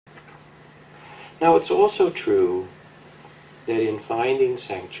Now, it's also true that in finding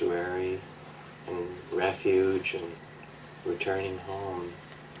sanctuary and refuge and returning home,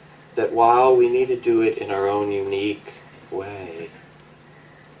 that while we need to do it in our own unique way,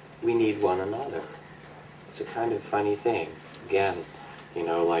 we need one another. It's a kind of funny thing. Again, you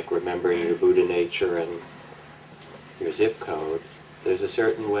know, like remembering your Buddha nature and your zip code, there's a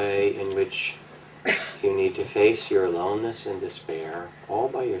certain way in which you need to face your aloneness and despair all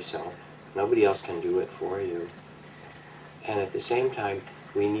by yourself. Nobody else can do it for you. And at the same time,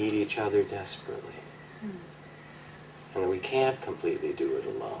 we need each other desperately. And we can't completely do it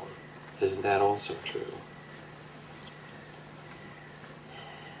alone. Isn't that also true?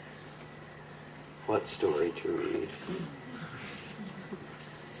 What story to read?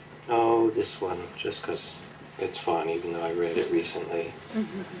 Oh, this one, just because it's fun, even though I read it recently.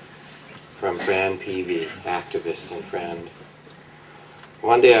 From Fran Peavy, activist and friend.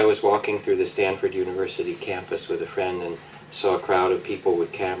 One day I was walking through the Stanford University campus with a friend and saw a crowd of people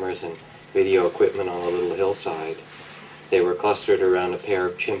with cameras and video equipment on a little hillside. They were clustered around a pair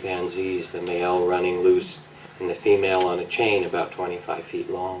of chimpanzees, the male running loose and the female on a chain about 25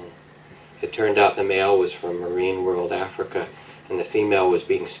 feet long. It turned out the male was from Marine World Africa, and the female was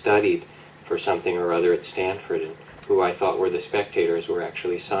being studied for something or other at Stanford, and who I thought were the spectators were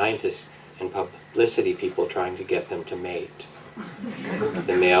actually scientists and publicity people trying to get them to mate.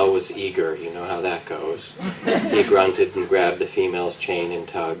 The male was eager, you know how that goes. He grunted and grabbed the female's chain and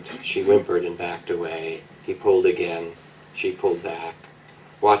tugged. She whimpered and backed away. He pulled again. She pulled back.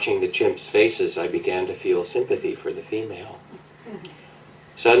 Watching the chimps' faces, I began to feel sympathy for the female.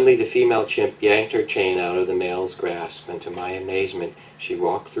 Suddenly the female chimp yanked her chain out of the male's grasp, and to my amazement, she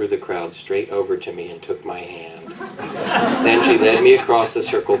walked through the crowd straight over to me and took my hand. Then she led me across the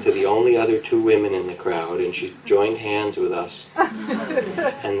circle to the only other two women in the crowd, and she joined hands with us.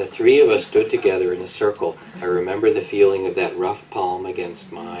 And the three of us stood together in a circle. I remember the feeling of that rough palm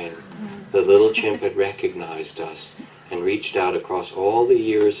against mine. The little chimp had recognized us and reached out across all the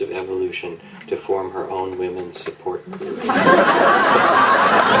years of evolution to form her own women's support group.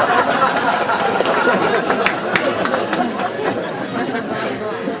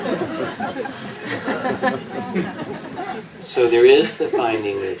 So there is the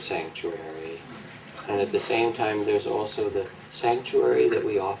finding of sanctuary, and at the same time there's also the sanctuary that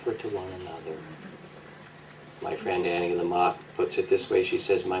we offer to one another. My friend Annie Lamott puts it this way. She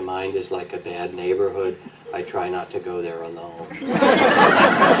says, "My mind is like a bad neighborhood. I try not to go there alone."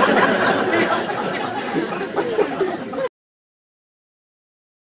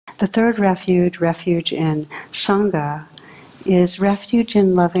 The third refuge, refuge in Sangha, is refuge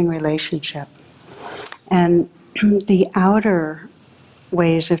in loving relationship. And the outer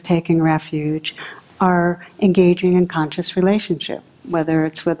ways of taking refuge are engaging in conscious relationship, whether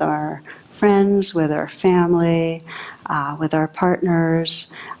it's with our friends, with our family, with our partners,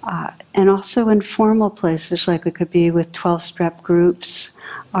 and also in formal places, like we could be with 12-step groups.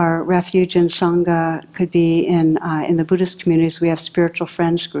 Our refuge in Sangha could be in the Buddhist communities. We have spiritual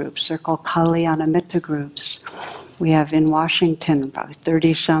friends groups. They're called Kalyanamitta groups. We have in Washington about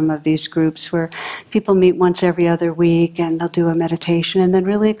 30-some of these groups where people meet once every other week, and they'll do a meditation and then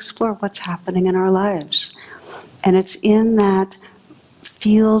really explore what's happening in our lives. And it's in that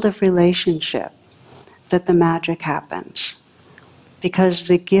field of relationship that the magic happens. Because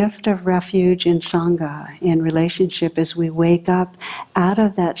the gift of refuge in Sangha, in relationship, is we wake up out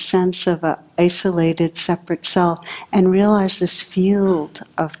of that sense of an isolated, separate self and realize this field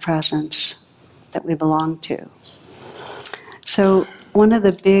of presence that we belong to. So one of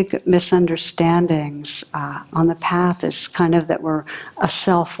the big misunderstandings on the path is kind of that we're a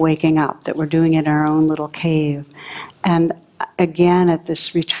self waking up, that we're doing it in our own little cave. And again, at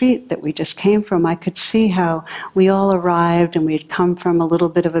this retreat that we just came from, I could see how we all arrived and we had come from a little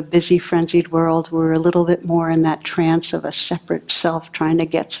bit of a busy, frenzied world. We were a little bit more in that trance of a separate self trying to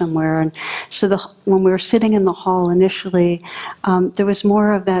get somewhere. And so when we were sitting in the hall initially, there was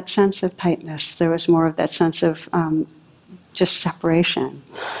more of that sense of tightness. There was more of that sense of just separation.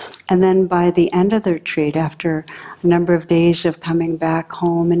 And then by the end of the retreat, after a number of days of coming back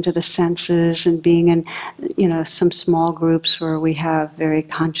home into the senses and being in, some small groups where we have very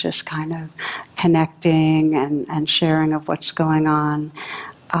conscious kind of connecting and sharing of what's going on,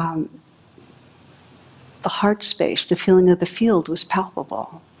 the heart space, the feeling of the field was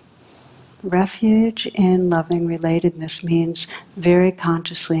palpable. Refuge in loving relatedness means very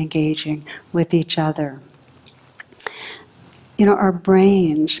consciously engaging with each other. Our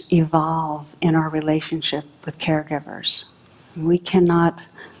brains evolve in our relationship with caregivers. We cannot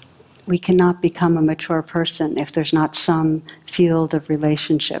we cannot become a mature person if there's not some field of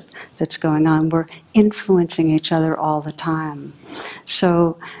relationship that's going on. We're influencing each other all the time.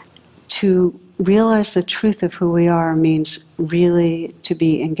 So to realize the truth of who we are means really to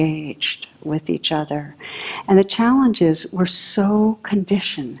be engaged with each other. And the challenge is we're so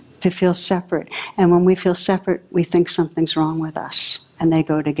conditioned to feel separate. And when we feel separate, we think something's wrong with us. And they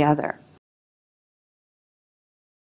go together.